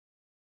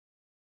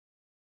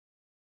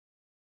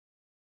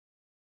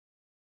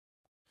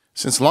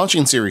Since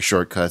launching Siri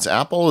shortcuts,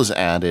 Apple has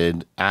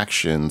added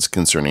actions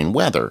concerning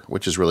weather,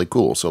 which is really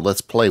cool. So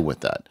let's play with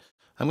that.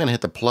 I'm going to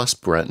hit the plus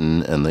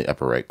button in the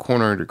upper right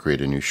corner to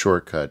create a new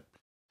shortcut.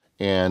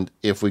 And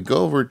if we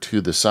go over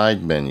to the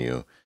side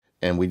menu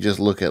and we just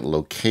look at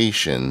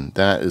location,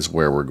 that is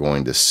where we're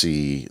going to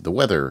see the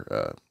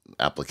weather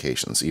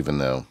applications, even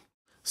though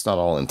it's not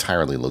all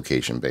entirely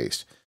location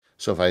based.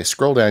 So if I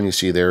scroll down, you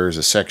see there's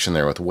a section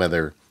there with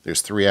weather.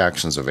 There's 3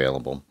 actions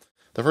available.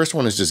 The first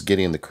one is just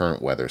getting the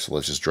current weather. So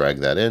let's just drag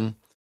that in.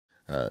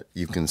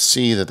 You can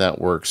see that that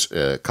works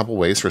a couple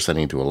ways for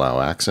setting to allow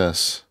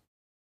access.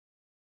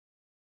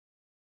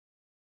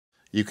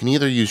 You can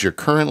either use your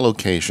current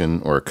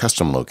location or a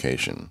custom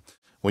location.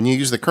 When you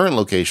use the current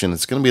location,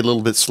 it's going to be a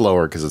little bit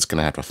slower because it's going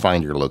to have to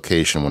find your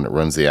location when it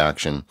runs the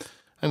action.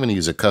 I'm going to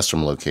use a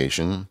custom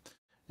location,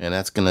 and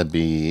that's going to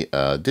be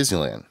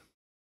Disneyland.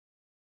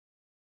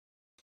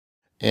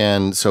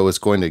 And so it's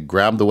going to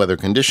grab the weather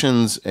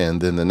conditions,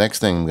 and then the next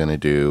thing I'm going to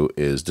do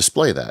is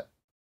display that.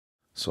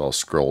 So I'll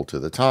scroll to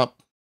the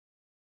top,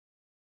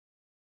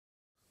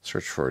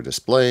 search for a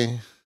display.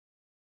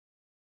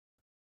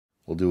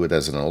 We'll do it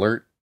as an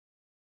alert.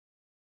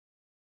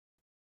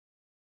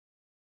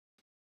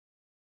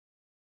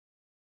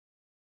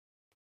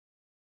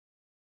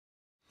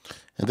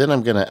 And then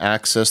I'm going to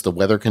access the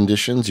weather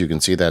conditions. You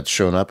can see that's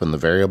shown up in the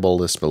variable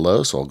list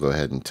below, so I'll go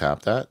ahead and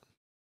tap that.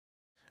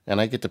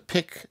 And I get to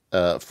pick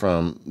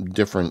from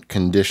different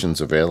conditions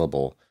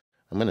available.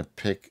 I'm going to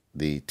pick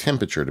the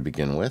temperature to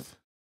begin with.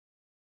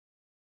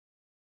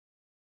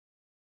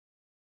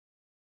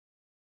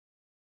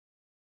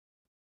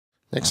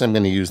 Next, I'm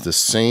going to use the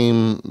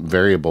same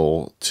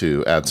variable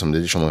to add some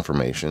additional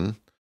information.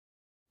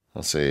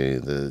 I'll say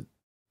the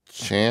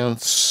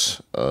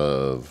chance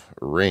of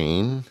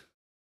rain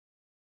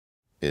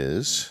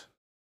is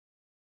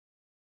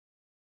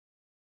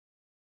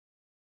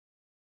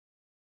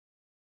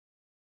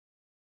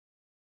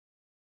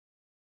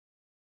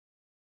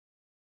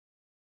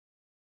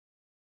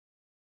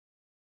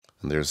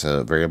and there's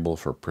a variable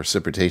for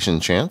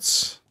precipitation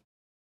chance.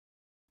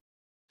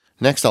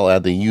 Next, I'll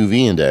add the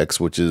UV index,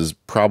 which is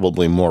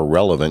probably more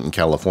relevant in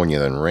California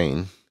than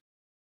rain.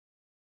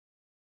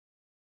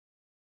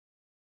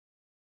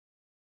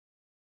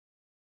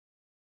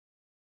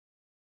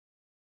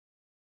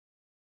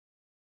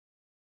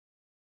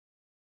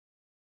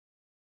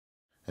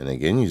 And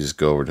again, you just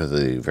go over to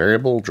the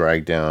variable,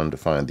 drag down to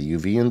find the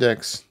UV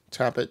index,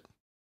 tap it,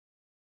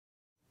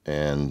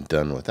 and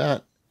done with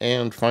that.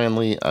 And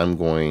finally, I'm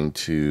going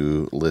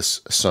to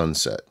list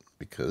sunset,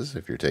 because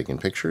if you're taking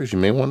pictures, you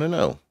may want to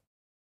know.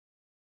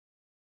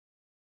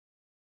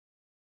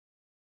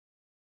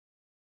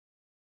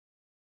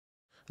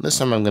 This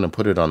time I'm going to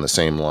put it on the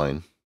same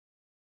line.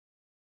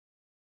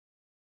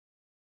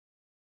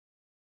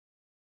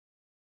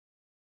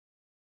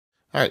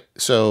 All right,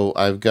 so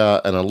I've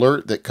got an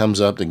alert that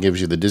comes up that gives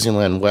you the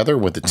Disneyland weather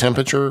with the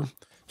temperature,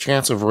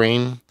 chance of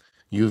rain,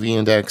 UV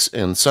index,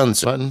 and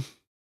sunset button.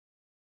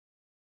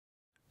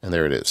 And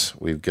there it is.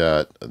 We've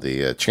got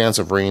the chance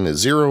of rain is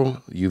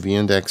 0, UV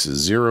index is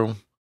 0,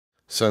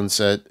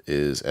 sunset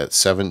is at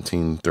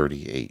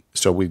 17:38.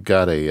 So we've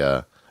got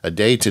a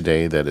day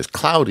today that is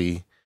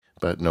cloudy,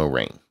 but no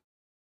rain.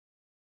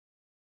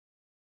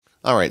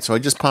 All right, so I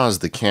just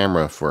paused the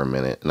camera for a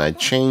minute, and I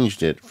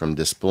changed it from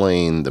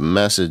displaying the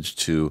message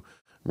to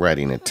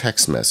writing a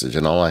text message.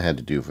 And all I had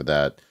to do for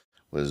that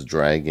was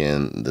drag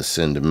in the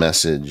send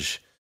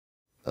message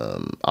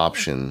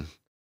option,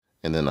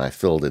 and then I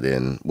filled it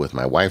in with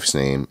my wife's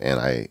name, and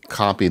I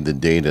copied the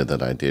data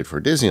that I did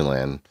for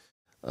Disneyland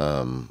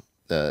in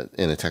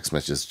a text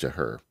message to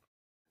her.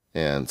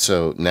 And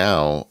so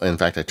now, in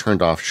fact, I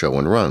turned off show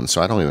and run,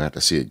 so I don't even have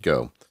to see it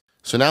go.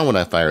 So now when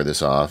I fire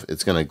this off,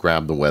 it's going to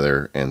grab the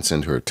weather and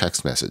send her a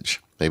text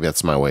message. Maybe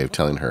that's my way of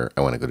telling her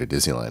I want to go to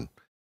Disneyland.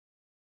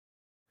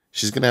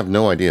 She's going to have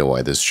no idea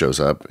why this shows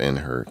up in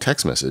her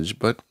text message,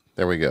 but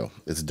there we go.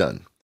 It's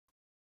done.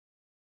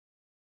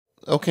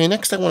 Okay,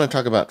 next I want to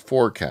talk about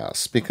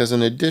forecasts, because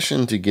in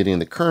addition to getting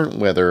the current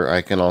weather,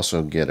 I can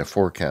also get a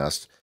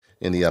forecast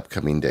in the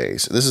upcoming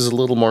days. This is a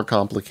little more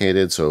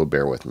complicated, so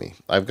bear with me.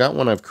 I've got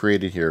one I've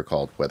created here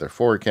called Weather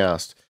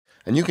Forecast,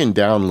 and you can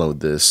download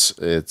this.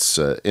 It's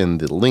in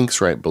the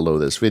links right below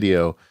this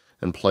video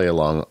and play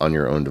along on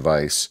your own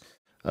device.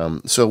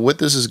 So what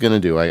this is going to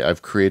do,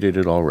 I've created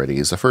it already,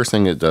 is the first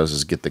thing it does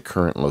is get the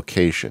current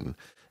location.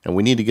 And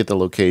we need to get the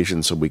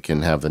location so we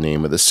can have the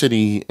name of the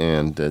city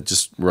and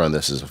just run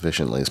this as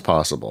efficiently as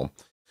possible.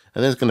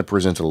 And then it's going to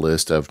present a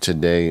list of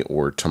today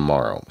or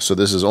tomorrow. So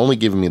this is only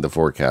giving me the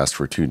forecast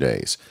for 2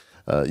 days.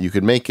 You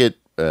could make it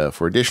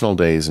for additional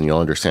days, and you'll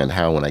understand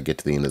how when I get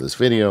to the end of this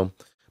video.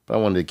 But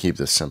I wanted to keep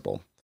this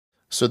simple.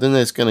 So then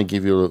it's going to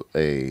give you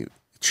a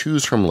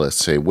choose from list,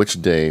 say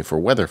which day for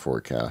weather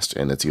forecast,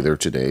 and it's either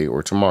today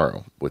or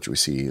tomorrow, which we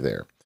see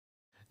there.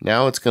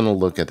 Now it's going to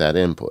look at that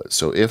input.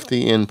 So if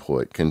the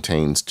input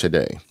contains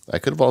today, I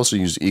could have also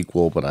used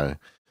equal, but I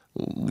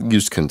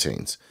used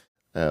contains.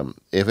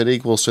 If it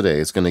equals today,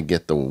 it's going to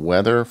get the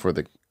weather for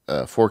the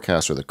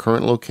forecast or the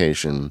current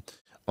location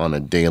on a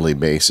daily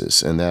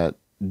basis. And that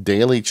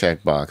daily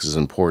checkbox is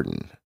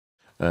important.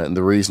 And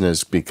the reason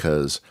is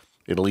because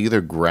it'll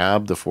either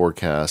grab the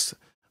forecast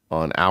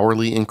on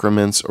hourly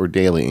increments or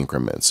daily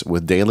increments.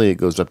 With daily, it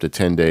goes up to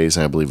 10 days,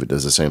 and I believe it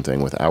does the same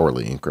thing with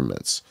hourly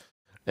increments.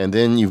 And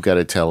then you've got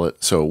to tell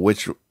it, so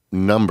which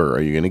number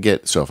are you going to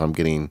get? So if I'm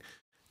getting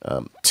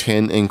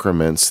 10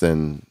 increments,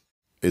 then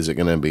is it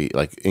going to be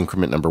like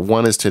increment number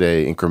 1 is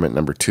today, increment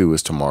number 2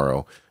 is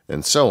tomorrow,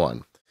 and so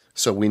on.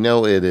 So we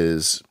know it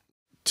is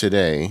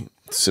today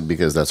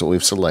because that's what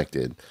we've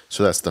selected.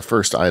 So that's the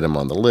first item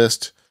on the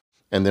list.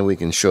 And then we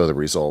can show the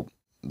result,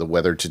 the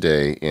weather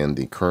today in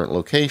the current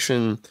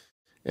location.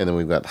 And then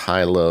we've got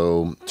high,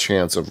 low,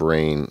 chance of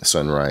rain,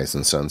 sunrise,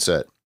 and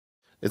sunset.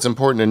 It's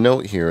important to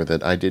note here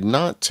that I did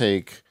not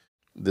take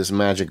this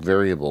magic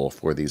variable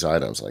for these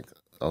items. Like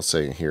I'll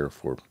say here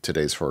for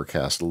today's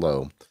forecast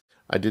low,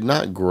 I did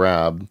not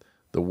grab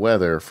the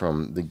weather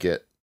from the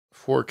get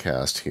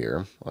forecast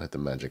here. I'll hit the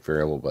magic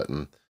variable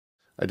button.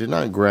 I did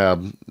not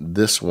grab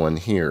this one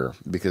here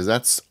because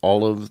that's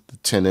all of the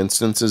 10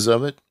 instances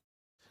of it.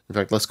 In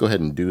fact, let's go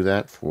ahead and do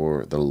that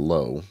for the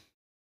low.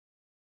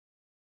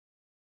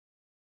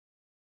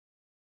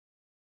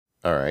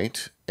 All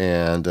right,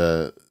 and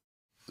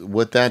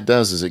what that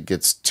does is it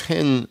gets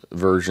 10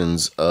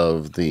 versions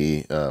of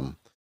the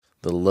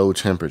low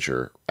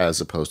temperature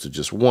as opposed to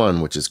just one,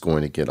 which is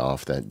going to get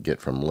off that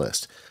get from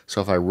list. So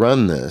if I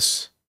run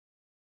this,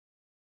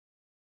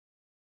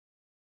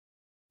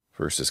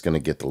 first it's going to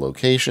get the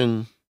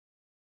location,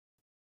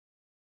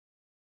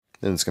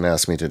 then it's going to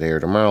ask me today or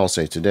tomorrow. I'll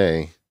say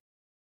today.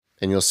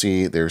 And you'll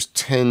see there's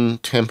 10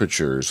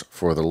 temperatures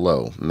for the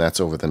low, and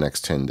that's over the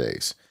next 10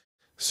 days.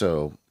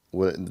 So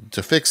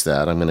to fix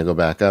that, I'm going to go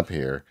back up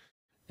here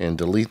and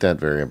delete that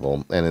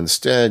variable, and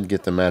instead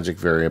get the magic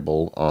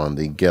variable on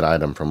the get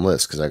item from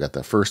list, because I got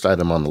the first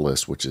item on the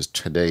list, which is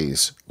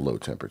today's low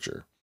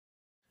temperature.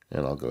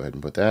 And I'll go ahead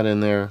and put that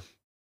in there.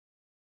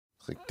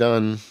 Click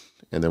done,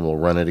 and then we'll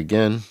run it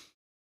again.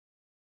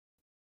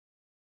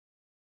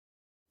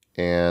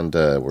 And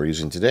we're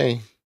using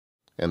today.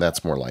 And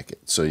that's more like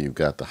it. So you've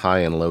got the high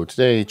and low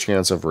today,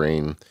 chance of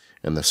rain,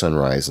 and the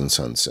sunrise and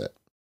sunset.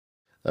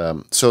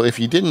 So if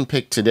you didn't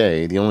pick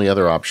today, the only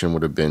other option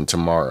would have been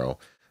tomorrow.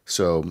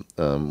 So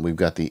we've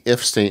got the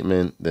if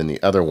statement, then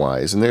the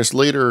otherwise. And there's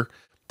later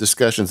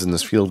discussions in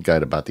this field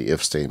guide about the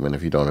if statement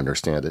if you don't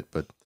understand it.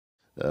 But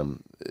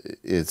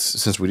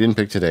since we didn't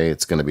pick today,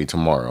 it's going to be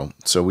tomorrow.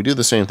 So we do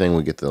the same thing.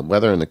 We get the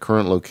weather in the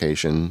current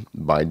location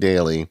by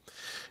daily.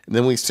 And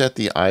then we set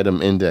the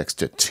item index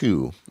to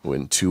 2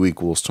 when 2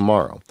 equals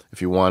tomorrow. If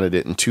you wanted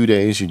it in 2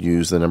 days, you'd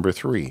use the number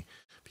 3.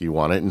 If you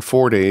want it in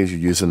 4 days, you'd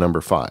use the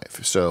number 5.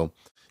 So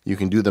you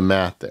can do the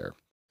math there.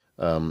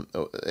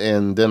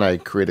 And then I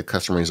create a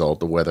custom result,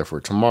 the weather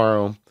for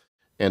tomorrow.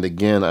 And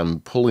again,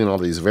 I'm pulling all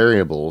these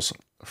variables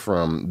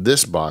from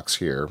this box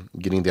here,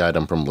 getting the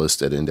item from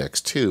list at index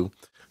 2.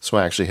 So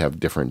I actually have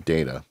different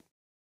data.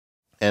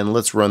 And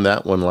let's run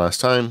that one last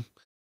time.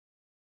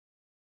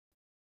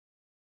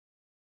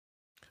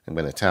 I'm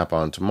going to tap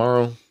on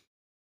tomorrow,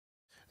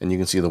 and you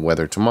can see the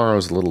weather tomorrow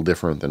is a little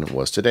different than it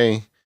was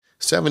today.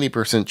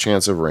 70%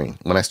 chance of rain.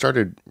 When I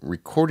started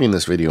recording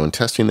this video and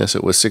testing this,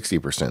 it was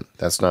 60%.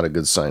 That's not a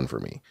good sign for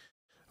me.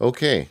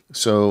 Okay,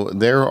 so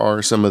there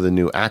are some of the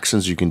new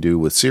actions you can do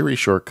with Siri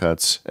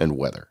shortcuts and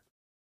weather.